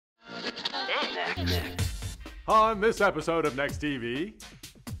Next. On this episode of Next TV,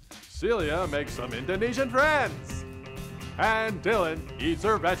 Celia makes some Indonesian friends, and Dylynn eats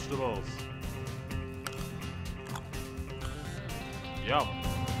her vegetables. Yum.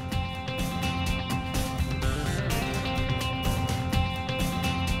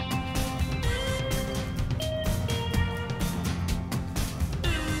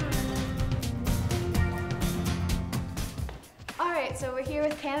 So we're here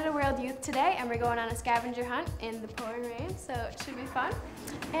with Canada World Youth today, and we're going on a scavenger hunt in the pouring rain, so it should be fun.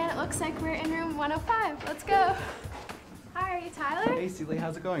 And it looks like we're in room 105. Let's go. Hi, are you Tyler? Hey Celia,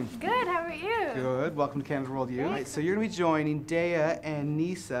 how's it going? Good, how are you? Good, welcome to Canada World Youth. Right, so you're going to be joining Dea and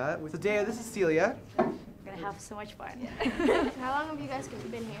Nisa. So Dea, this is Celia. We're going to have so much fun. How long have you guys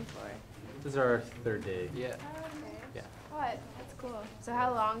been here for? This is our third day. Yeah. Oh, okay. Yeah. What? That's cool. So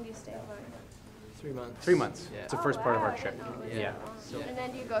how long do you stay over? 3 months. 3 months. Yeah. It's the first part of our I trip. didn't know it was Yeah. that long. And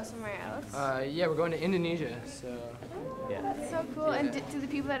then do you go somewhere else? Yeah, we're going to Indonesia. So. Yeah. That's so cool. Yeah. And do the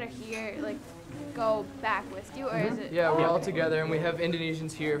people that are here like go back with you, or is it? Yeah, we're all together, and we have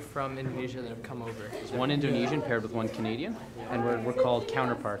Indonesians here from Indonesia that have come over. There's one Indonesian paired with one Canadian, and we're called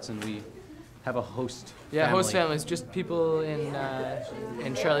counterparts, and we have a host. Yeah, family. host families. Just people in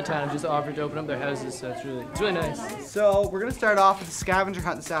Charlottetown have just offered to open up their houses, so it's really nice. So we're going to start off with the scavenger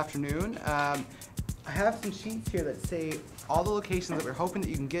hunt this afternoon. I have some sheets here that say all the locations that we're hoping that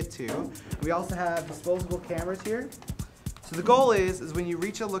you can get to. We also have disposable cameras here. So the goal is when you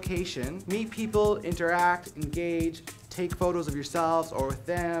reach a location, meet people, interact, engage, take photos of yourselves or with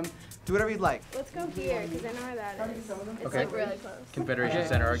them, do whatever you'd like. Let's go here, because I know where that is. It's Okay. like really close. Confederation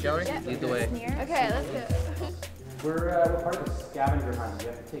Center Art Gallery. Yeah. Lead the way. Okay, let's go. We're part of the scavenger hunt. We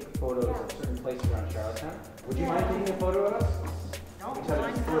have to take photos of certain places around Charlottetown. Would you mind taking a photo of us? No,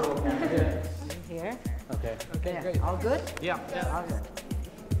 Here. Okay. Okay, Yeah. great. All good? Yeah. All good.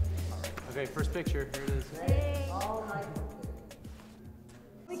 Okay, first picture. Here it is.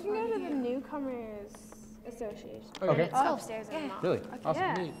 We can go to the Newcomers Association. Okay. It's upstairs in the mall. Really? Awesome.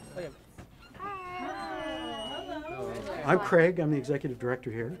 Yeah. Neat. Okay. I'm Craig. I'm the executive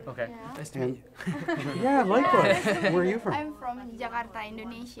director here. Okay. Nice to meet you. Yeah, likewise. Where are you from? I'm from Jakarta,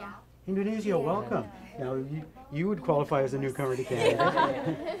 Indonesia. Indonesia. Welcome. Now, you would qualify as a newcomer to Canada.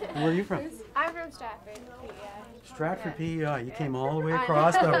 Where are you from? I'm from Stratford, PEI. Stratford, PEI. You came all the way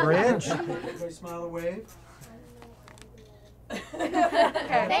across the bridge. Everybody smile and wave.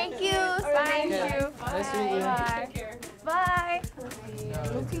 Thank you. Thank you. Nice to meet you. Bye. Take care. Bye.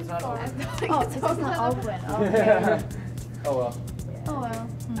 Looking for. Oh, this is not open. Okay. Oh well. Oh, well.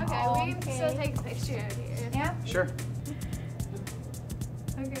 Okay, we can still take a picture out here. Yeah? Sure.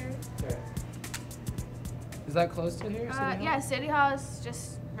 Okay. Is that close to here? City Hall? Yeah, City Hall is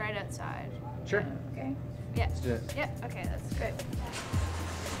just right outside. Sure. Okay. Yeah. Let's do it. Yeah. Okay, that's great.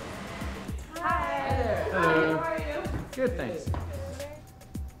 Hi. Hello. How are you? Good. Thanks.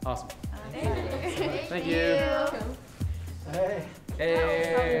 Awesome. Thank you. Hey.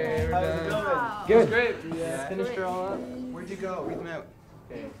 Hey. How's it going? Good. Great. Yeah. Finished her all up. Where'd you go? Read them out.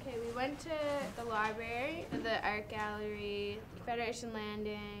 Okay, we went to the library, the art gallery, Federation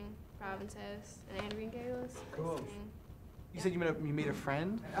Landing, Province House, and Anne Green Gables. Cool. You said you made a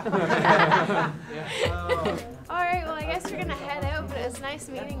friend? Yeah. All right, well, I guess we're gonna head out, but it was nice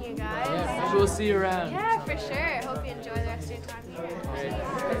meeting you guys. Yeah. Maybe we'll see you around. Yeah, for sure. Hope you enjoy the rest of your time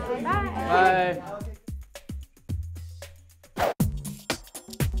here. Bye. Bye.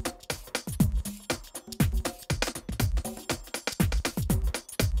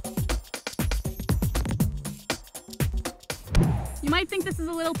 You might think this is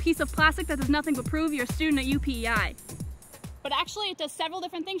a little piece of plastic that does nothing but prove you're a student at UPEI. But actually it does several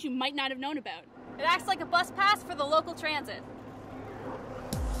different things you might not have known about. It acts like a bus pass for the local transit.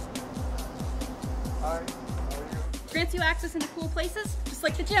 Hi. Grants you access into cool places, just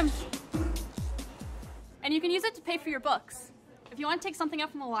like the gym. And you can use it to pay for your books. If you want to take something out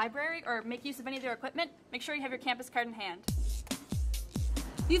from the library or make use of any of their equipment, make sure you have your campus card in hand.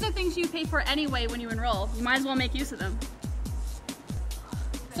 These are things you pay for anyway when you enroll. You might as well make use of them.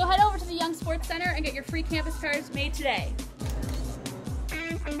 So head over to the Young Sports Center and get your free campus cards made today.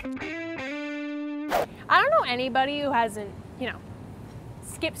 I don't know anybody who hasn't,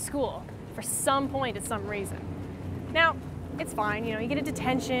 skipped school for some point at some reason. Now, it's fine, you get a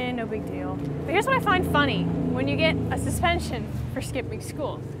detention, no big deal. But here's what I find funny, when you get a suspension for skipping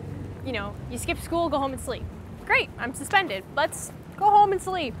school. You skip school, go home and sleep. Great, I'm suspended. Let's go home and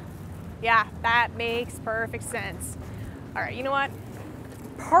sleep. Yeah, that makes perfect sense. All right, you know what?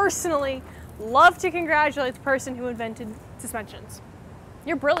 Personally, love to congratulate the person who invented suspensions.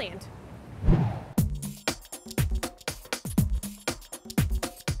 You're brilliant.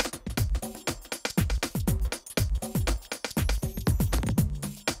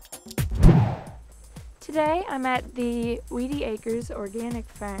 Today I'm at the Weedy Acres Organic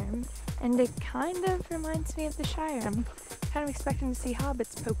Farm, and it kind of reminds me of the Shire. I'm kind of expecting to see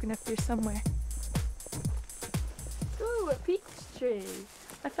hobbits poking up here somewhere. Ooh, a peach tree.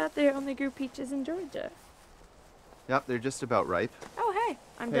 I thought they only grew peaches in Georgia. Yep, they're just about ripe. Oh, hey,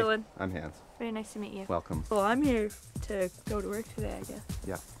 I'm Hey, Dylynn. I'm Hans. Very nice to meet you. Welcome. Well, I'm here to go to work today, I guess.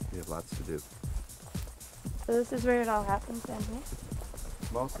 Yeah, we have lots to do. So this is where it all happens down here?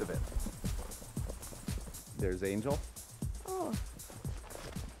 Most of it. There's Angel. Oh.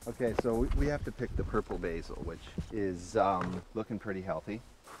 Okay, so we have to pick the purple basil, which is looking pretty healthy.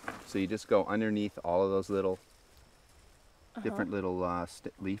 So you just go underneath all of those little, different little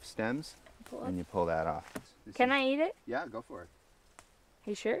leaf stems, and you pull that off. Can I eat it? Yeah, go for it.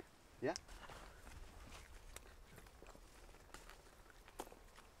 You sure? Yeah.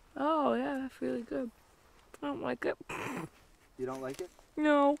 Oh, yeah, that's really good. I don't like it. You don't like it?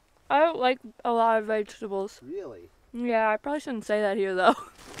 No, I don't like a lot of vegetables. Really? Yeah, I probably shouldn't say that here, though.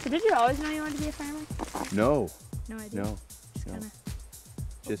 So did you always know you wanted to be a farmer? No. No idea. No. Just no. kinda...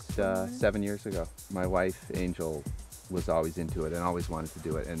 Just 7 years ago. My wife, Angel, was always into it and always wanted to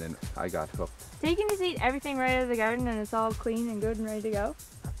do it, and then I got hooked. So you can just eat everything right out of the garden and it's all clean and good and ready to go?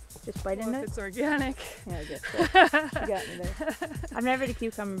 Just bite into it? If it's organic. Yeah, I guess so. You got me there. I've never had a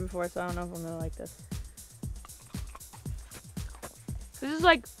cucumber before, so I don't know if I'm gonna like this. This is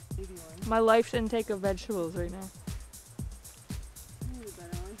like my life's intake of vegetables right now.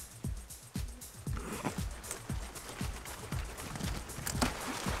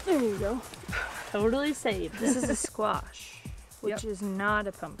 There you go. Totally saved. This is a squash, which is not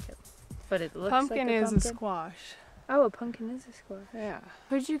a pumpkin, but it looks Pumpkin like a is pumpkin. a squash. Oh, a pumpkin is a squash. Yeah.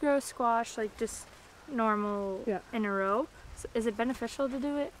 Would you grow squash like just normal in a row? So is it beneficial to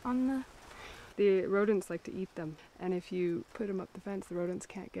do it on the... The rodents like to eat them, and if you put them up the fence, the rodents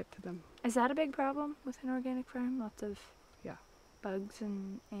can't get to them. Is that a big problem with an organic farm? Lots of bugs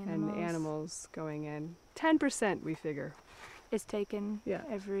and animals? And animals going in. 10% we figure. Is taken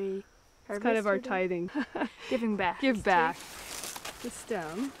every harvest? It's kind of our or day? tithing. Giving back. Give back. The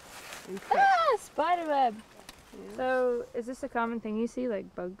stem. And cut. Ah, spider web. Yeah. So is this a common thing you see,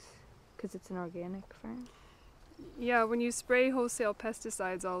 like bugs, because it's an organic farm? Yeah, when you spray wholesale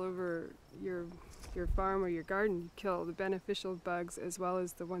pesticides all over your farm or your garden, you kill the beneficial bugs as well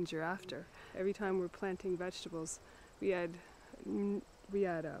as the ones you're after. Every time we're planting vegetables, we add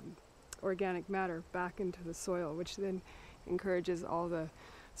organic matter back into the soil, which then encourages all the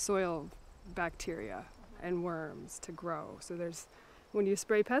soil bacteria and worms to grow. So when you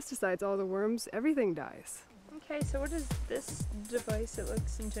spray pesticides, all the worms, everything dies. Okay, so what is this device? It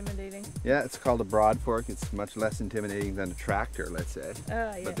looks intimidating. Yeah, it's called a broad fork. It's much less intimidating than a tractor, let's say.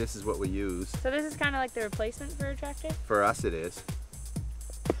 Yeah. But this is what we use. So this is kind of like the replacement for a tractor? For us it is.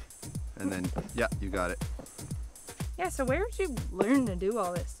 And then, yeah, you got it. Yeah, so where did you learn to do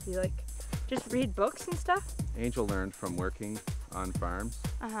all this? Do you like just read books and stuff? Angel learned from working on farms.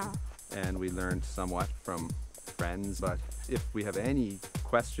 And we learned somewhat from friends, but if we have any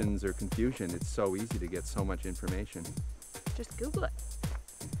questions or confusion, it's so easy to get so much information. Just Google it.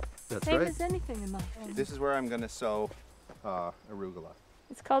 That's Same right. as anything in life. This is where I'm going to sow arugula.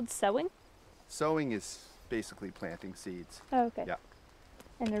 It's called sowing? Sowing is basically planting seeds. Oh, okay. Yeah.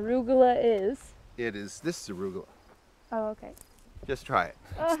 And arugula is? This is arugula. Oh, okay. Just try it.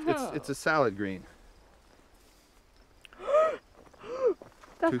 It's a salad green.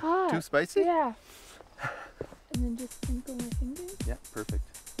 That's hot. Too spicy? Yeah. And then just sprinkle my fingers? Yeah, perfect.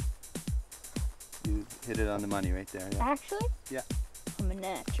 You hit it on the money right there. Yeah. Actually? Yeah. I'm a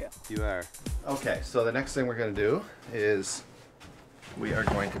natural. You are. Okay, so the next thing we're going to do is we are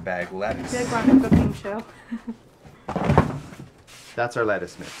going to bag lettuce. I feel like we're on a cooking show. That's our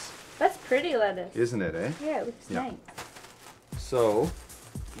lettuce mix. That's pretty lettuce. Isn't it, eh? Yeah, it looks nice. So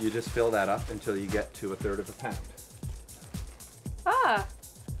you just fill that up until you get to 1/3 of a pound. Ah!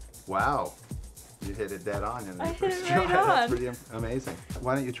 Wow. You hit it dead on in the I first hit it try. right That's on. pretty amazing.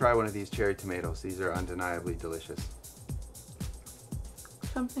 Why don't you try one of these cherry tomatoes? These are undeniably delicious.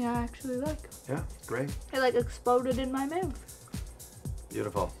 Something I actually like. Yeah, great. It like exploded in my mouth.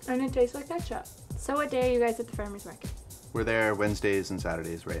 Beautiful. And it tastes like ketchup. So what day are you guys at the farmer's market? We're there Wednesdays and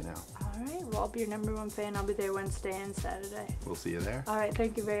Saturdays right now. Alright, well I'll be your #1 fan. I'll be there Wednesday and Saturday. We'll see you there. Alright,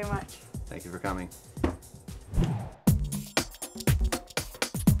 thank you very much. Thank you for coming.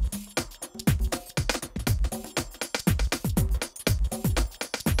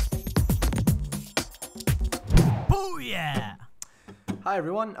 Oh yeah! Hi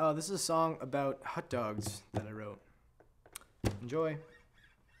everyone, this is a song about hot dogs that I wrote. Enjoy.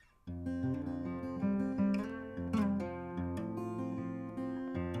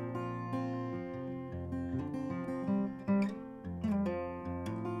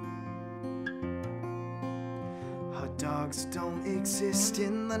 don't exist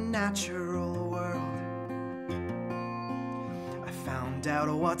in the natural world. I found out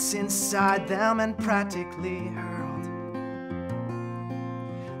what's inside them and practically hurled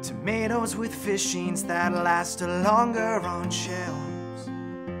tomatoes with fishings that last longer on shelves,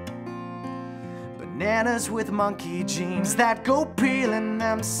 bananas with monkey genes that go peeling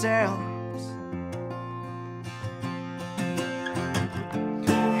themselves.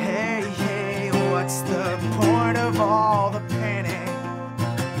 What's the point of all the panic?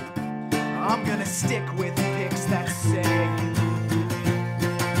 I'm gonna stick with pics that say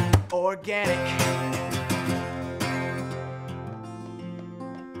organic.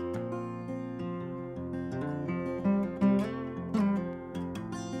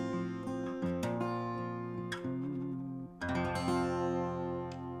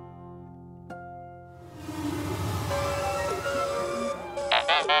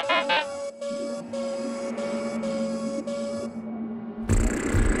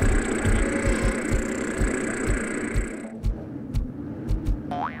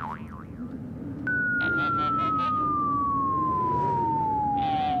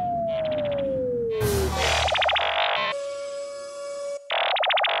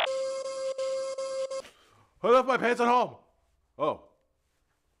 I left my pants at home. Oh.